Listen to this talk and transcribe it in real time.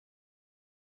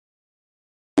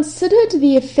Considered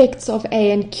the effects of A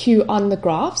and Q on the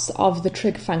graphs of the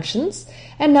trig functions,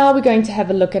 and now we're going to have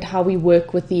a look at how we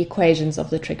work with the equations of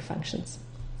the trig functions.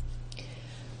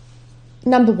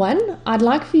 Number one, I'd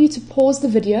like for you to pause the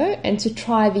video and to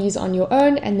try these on your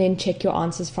own and then check your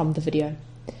answers from the video.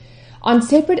 On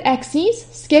separate axes,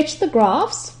 sketch the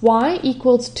graphs y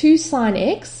equals 2 sine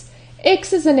x.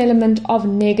 X is an element of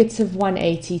negative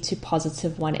 180 to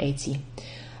positive 180.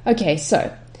 Okay,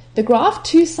 so the graph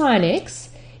 2 sine x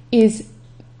has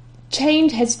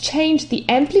changed the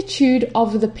amplitude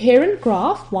of the parent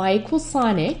graph y equals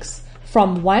sine x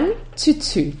from 1 to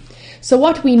 2. So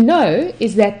what we know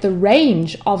is that the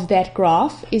range of that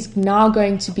graph is now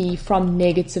going to be from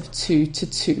negative 2 to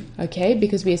 2, okay,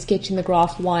 because we are sketching the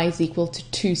graph y is equal to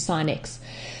 2 sine x.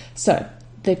 So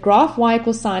the graph y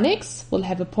equals sine x will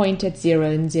have a point at 0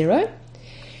 and 0.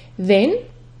 Then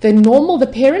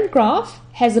the parent graph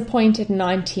has a point at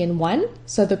 90 and 1,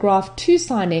 so the graph 2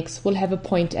 sine x will have a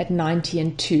point at 90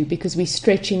 and 2 because we're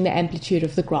stretching the amplitude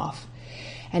of the graph.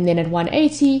 And then at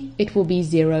 180, it will be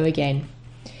 0 again.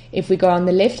 If we go on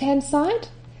the left-hand side,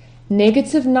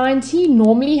 negative 90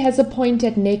 normally has a point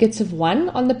at negative 1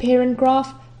 on the parent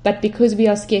graph, but because we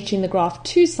are sketching the graph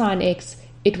 2 sine x,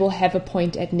 it will have a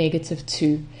point at negative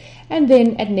 2. And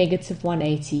then at negative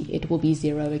 180, it will be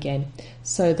 0 again.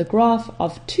 So the graph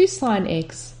of 2 sine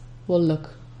x will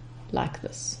look like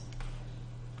this.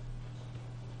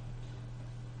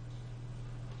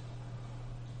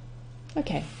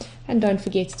 Okay, and don't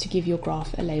forget to give your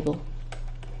graph a label.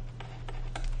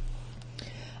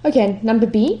 Okay, number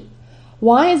B,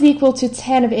 y is equal to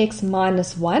tan of x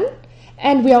minus 1,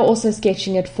 and we are also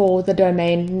sketching it for the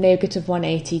domain negative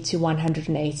 180 to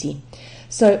 180.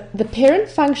 So the parent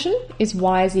function is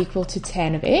y is equal to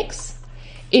tan of x.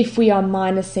 If we are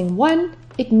minusing 1,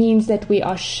 it means that we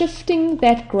are shifting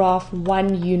that graph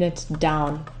 1 unit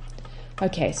down.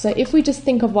 Okay, so if we just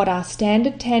think of what our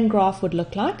standard tan graph would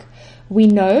look like, we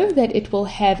know that it will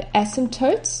have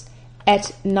asymptotes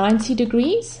at 90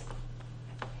 degrees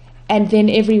and then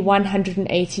every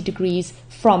 180 degrees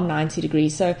from 90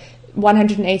 degrees. So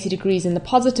 180 degrees in the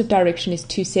positive direction is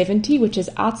 270, which is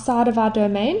outside of our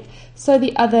domain. So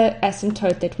the other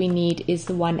asymptote that we need is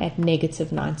the one at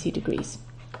negative 90 degrees.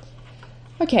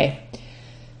 Okay.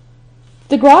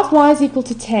 The graph y is equal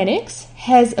to tan x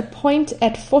has a point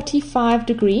at 45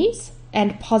 degrees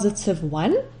and positive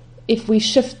 1. If we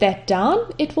shift that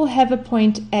down, it will have a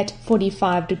point at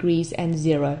 45 degrees and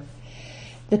 0.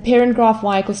 The parent graph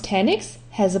y equals tan x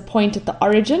has a point at the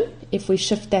origin. If we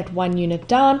shift that 1 unit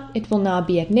down, it will now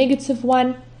be at negative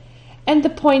 1. And the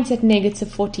point at negative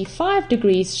 45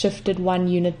 degrees shifted 1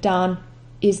 unit down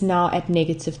is now at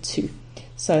negative 2.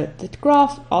 So the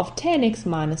graph of tan x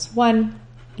minus 1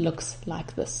 looks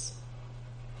like this.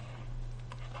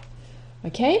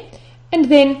 Okay, and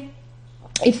then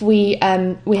if we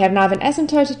have now an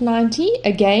asymptote at 90,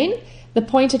 again, the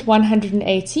point at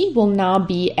 180 will now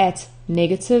be at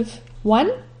negative 1.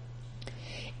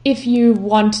 If you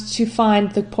want to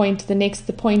find the point, the next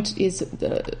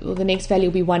value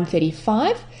will be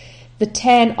 135. The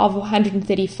tan of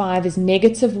 135 is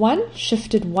negative 1,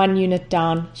 shifted 1 unit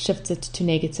down, shifts it to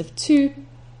negative 2.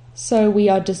 So we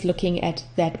are just looking at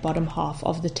that bottom half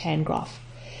of the tan graph.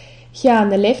 Here on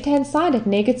the left-hand side at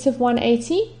negative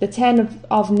 180, the tan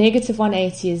of negative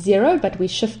 180 is 0, but we're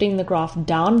shifting the graph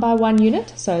down by 1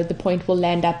 unit. So the point will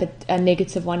land up at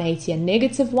negative 180 and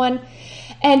negative 1.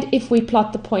 And if we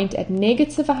plot the point at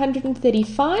negative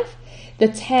 135, the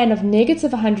tan of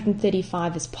negative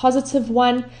 135 is positive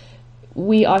 1.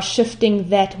 We are shifting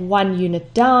that 1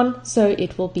 unit down, so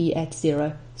it will be at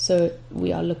 0. So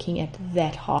we are looking at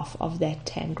that half of that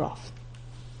tan graph.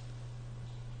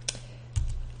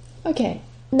 Okay,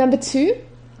 number 2,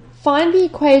 find the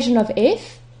equation of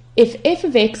f if f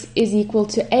of x is equal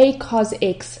to a cos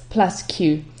x plus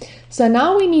q. So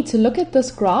now we need to look at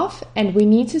this graph and we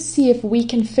need to see if we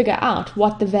can figure out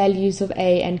what the values of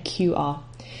a and q are.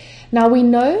 Now we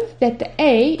know that the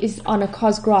a is on a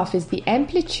cos graph is the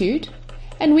amplitude,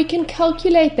 and we can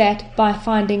calculate that by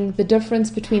finding the difference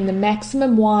between the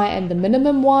maximum y and the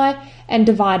minimum y and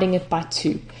dividing it by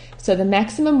 2. So the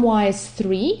maximum y is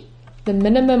 3. The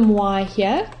minimum y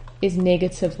here is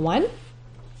negative 1.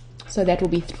 So that will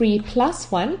be 3 plus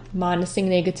 1. Minusing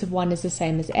negative 1 is the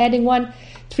same as adding 1.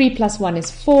 3 plus 1 is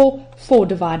 4. 4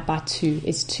 divided by 2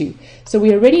 is 2. So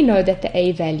we already know that the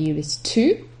a value is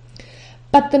 2.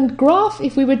 But the graph,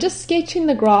 if we were just sketching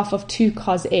the graph of 2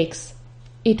 cos x,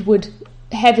 it would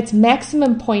have its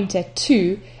maximum point at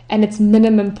 2 and its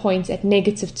minimum point at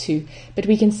negative 2. But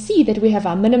we can see that we have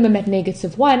our minimum at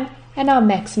negative 1 and our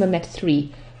maximum at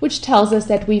 3. which tells us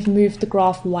that we've moved the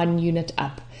graph 1 unit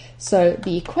up. So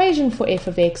the equation for f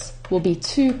of x will be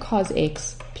 2 cos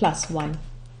x plus 1.